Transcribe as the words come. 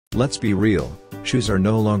Let's be real, shoes are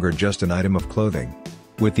no longer just an item of clothing.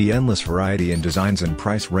 With the endless variety in designs and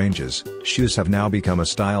price ranges, shoes have now become a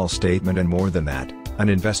style statement and more than that, an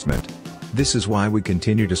investment. This is why we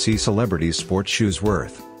continue to see celebrities sport shoes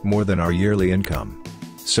worth more than our yearly income.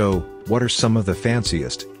 So, what are some of the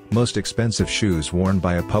fanciest, most expensive shoes worn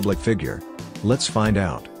by a public figure? Let's find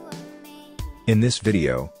out. In this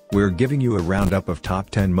video, we're giving you a roundup of top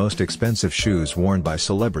 10 most expensive shoes worn by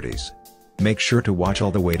celebrities. Make sure to watch all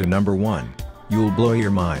the way to number 1. You'll blow your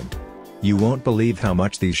mind. You won't believe how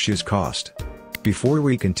much these shoes cost. Before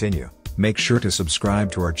we continue, make sure to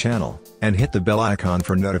subscribe to our channel, and hit the bell icon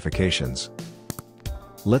for notifications.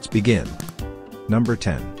 Let's begin. Number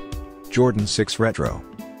 10. Jordan 6 Retro.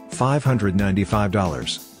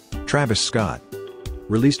 $595. Travis Scott.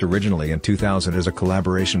 Released originally in 2000 as a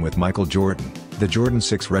collaboration with Michael Jordan, the Jordan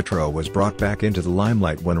 6 Retro was brought back into the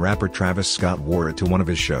limelight when rapper Travis Scott wore it to one of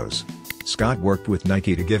his shows. Scott worked with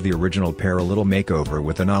Nike to give the original pair a little makeover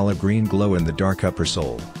with an olive green glow in the dark upper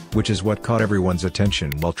sole, which is what caught everyone's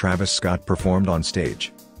attention while Travis Scott performed on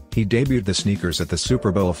stage. He debuted the sneakers at the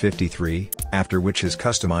Super Bowl LIII, after which his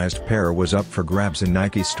customized pair was up for grabs in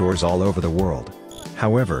Nike stores all over the world.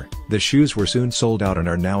 However, the shoes were soon sold out and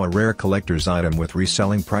are now a rare collector's item with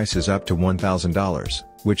reselling prices up to $1,000,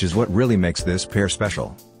 which is what really makes this pair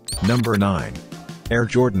special. Number 9. Air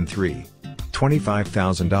Jordan 3.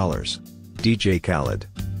 $25,000. DJ Khaled.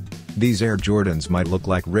 These Air Jordans might look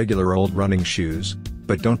like regular old running shoes,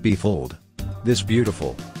 but don't be fooled. This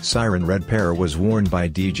beautiful, siren red pair was worn by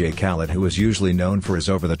DJ Khaled, who is usually known for his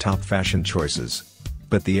over-the-top fashion choices.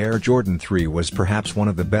 But the Air Jordan 3 was perhaps one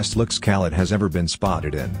of the best looks Khaled has ever been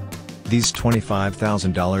spotted in. These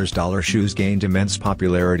 $25,000 shoes gained immense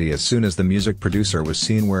popularity as soon as the music producer was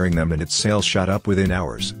seen wearing them, and its sales shot up within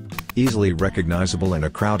hours. Easily recognizable in a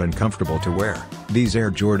crowd and comfortable to wear, these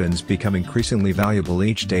Air Jordans become increasingly valuable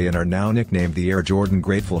each day and are now nicknamed the Air Jordan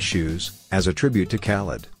Grateful Shoes, as a tribute to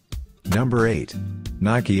Khaled. Number 8.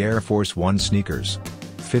 Nike Air Force 1 Sneakers.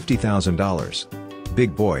 $50,000.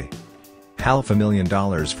 Big boy.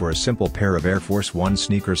 $500,000 for a simple pair of Air Force 1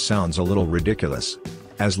 sneakers sounds a little ridiculous.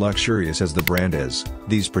 As luxurious as the brand is,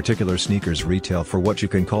 these particular sneakers retail for what you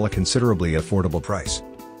can call a considerably affordable price.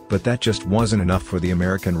 But that just wasn't enough for the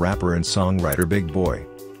American rapper and songwriter Big Boy.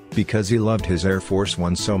 Because he loved his Air Force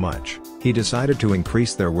One so much, he decided to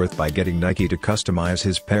increase their worth by getting Nike to customize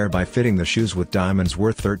his pair by fitting the shoes with diamonds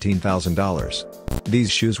worth $13,000.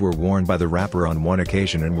 These shoes were worn by the rapper on one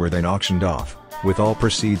occasion and were then auctioned off, with all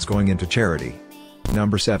proceeds going into charity.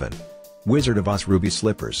 Number 7. Wizard of Oz Ruby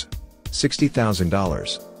Slippers.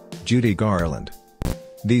 $60,000. Judy Garland.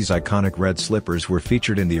 These iconic red slippers were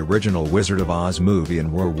featured in the original Wizard of Oz movie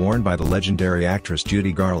and were worn by the legendary actress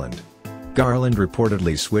Judy Garland. Garland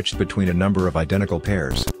reportedly switched between a number of identical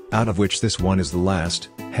pairs, out of which this one is the last,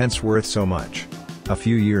 hence worth so much. A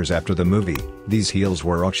few years after the movie, these heels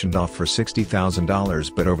were auctioned off for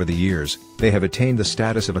 $60,000, but over the years, they have attained the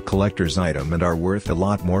status of a collector's item and are worth a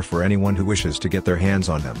lot more for anyone who wishes to get their hands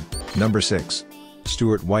on them. Number 6.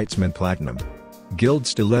 Stuart Weitzman Platinum. Gilt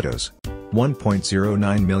Stilettos.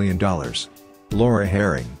 $1.09 million. Laura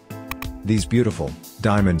Herring. These beautiful,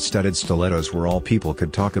 diamond-studded stilettos were all people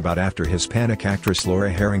could talk about after Hispanic actress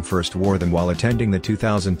Laura Herring first wore them while attending the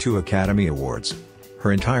 2002 Academy Awards.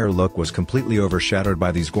 Her entire look was completely overshadowed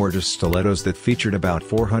by these gorgeous stilettos that featured about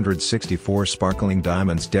 464 sparkling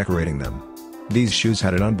diamonds decorating them. These shoes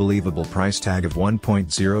had an unbelievable price tag of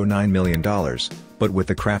 $1.09 million, but with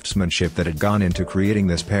the craftsmanship that had gone into creating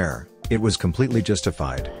this pair, it was completely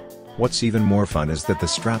justified. What's even more fun is that the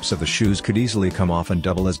straps of the shoes could easily come off and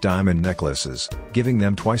double as diamond necklaces, giving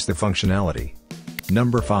them twice the functionality.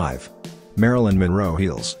 Number 5. Marilyn Monroe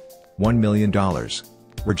Heels. $1 million.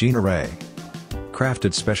 Regina Ray.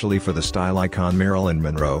 Crafted specially for the style icon Marilyn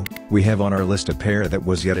Monroe, we have on our list a pair that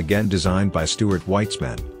was yet again designed by Stuart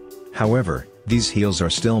Weitzman. However, these heels are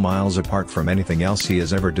still miles apart from anything else he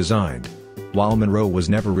has ever designed. While Monroe was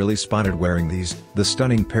never really spotted wearing these, the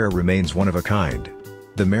stunning pair remains one of a kind.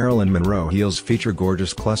 The Marilyn Monroe heels feature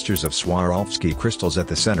gorgeous clusters of Swarovski crystals at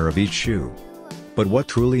the center of each shoe. But what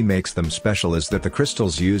truly makes them special is that the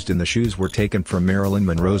crystals used in the shoes were taken from Marilyn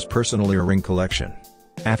Monroe's personal earring collection.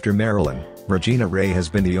 After Marilyn, Regina Ray has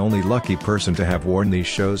been the only lucky person to have worn these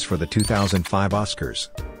shoes for the 2005 Oscars.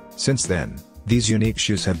 Since then, these unique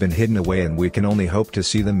shoes have been hidden away and we can only hope to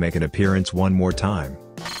see them make an appearance one more time.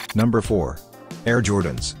 Number 4. Air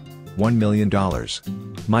Jordans. $1 million.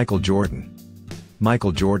 Michael Jordan.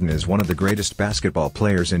 Michael Jordan is one of the greatest basketball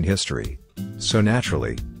players in history. So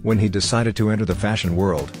naturally, when he decided to enter the fashion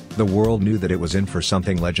world, the world knew that it was in for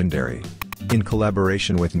something legendary. In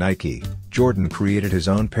collaboration with Nike, Jordan created his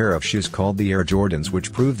own pair of shoes called the Air Jordans,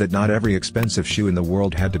 which proved that not every expensive shoe in the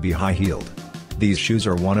world had to be high-heeled. These shoes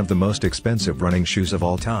are one of the most expensive running shoes of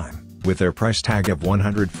all time, with their price tag of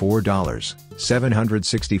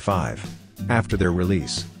 $104,765. After their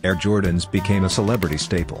release, Air Jordans became a celebrity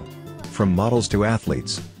staple. From models to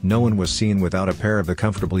athletes, no one was seen without a pair of the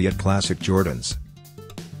comfortable yet classic Jordans.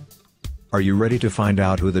 Are you ready to find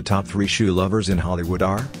out who the top 3 shoe lovers in Hollywood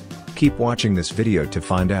are? Keep watching this video to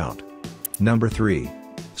find out. Number 3.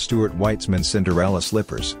 Stuart Weitzman Cinderella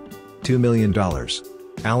Slippers. $2 million.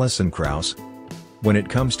 Alison Krauss. When it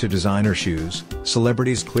comes to designer shoes,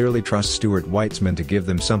 celebrities clearly trust Stuart Weitzman to give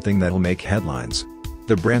them something that'll make headlines.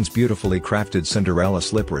 The brand's beautifully crafted Cinderella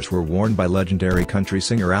slippers were worn by legendary country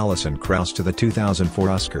singer Alison Krauss to the 2004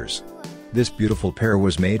 Oscars. This beautiful pair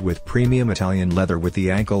was made with premium Italian leather, with the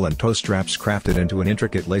ankle and toe straps crafted into an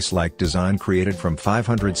intricate lace-like design created from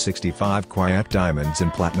 565 quiet diamonds in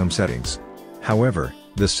platinum settings. However,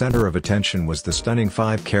 the center of attention was the stunning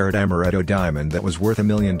 5-carat amaretto diamond that was worth $1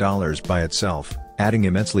 million by itself, adding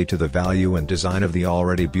immensely to the value and design of the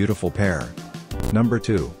already beautiful pair. Number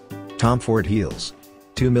 2. Tom Ford Heels.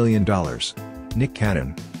 $2 million. Nick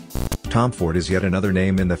Cannon. Tom Ford is yet another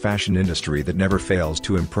name in the fashion industry that never fails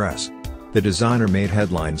to impress. The designer made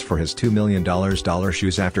headlines for his $2 million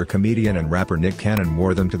shoes after comedian and rapper Nick Cannon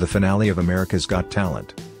wore them to the finale of America's Got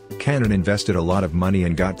Talent. Cannon invested a lot of money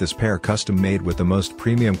and got this pair custom made with the most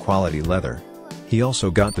premium quality leather. He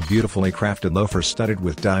also got the beautifully crafted loafer studded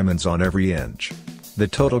with diamonds on every inch. The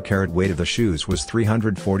total carat weight of the shoes was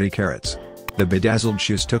 340 carats. The bedazzled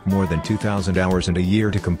shoes took more than 2,000 hours and a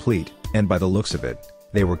year to complete, and by the looks of it,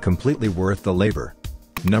 they were completely worth the labor.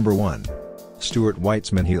 Number 1. Stuart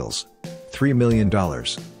Weitzman Heels. $3 million.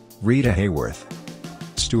 Rita Hayworth.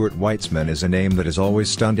 Stuart Weitzman is a name that has always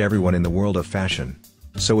stunned everyone in the world of fashion.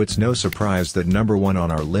 So it's no surprise that number 1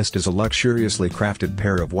 on our list is a luxuriously crafted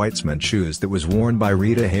pair of Weitzman shoes that was worn by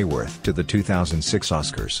Rita Hayworth to the 2006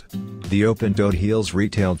 Oscars. The open-toed heels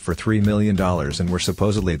retailed for $3 million and were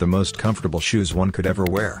supposedly the most comfortable shoes one could ever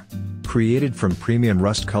wear. Created from premium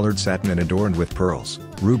rust-colored satin and adorned with pearls,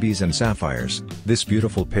 rubies and sapphires, this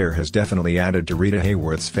beautiful pair has definitely added to Rita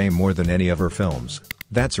Hayworth's fame more than any of her films.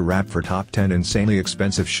 That's a wrap for top 10 insanely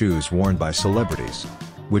expensive shoes worn by celebrities.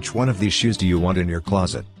 Which one of these shoes do you want in your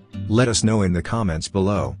closet? Let us know in the comments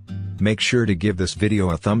below. Make sure to give this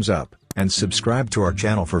video a thumbs up, and subscribe to our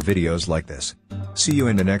channel for videos like this. See you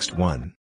in the next one.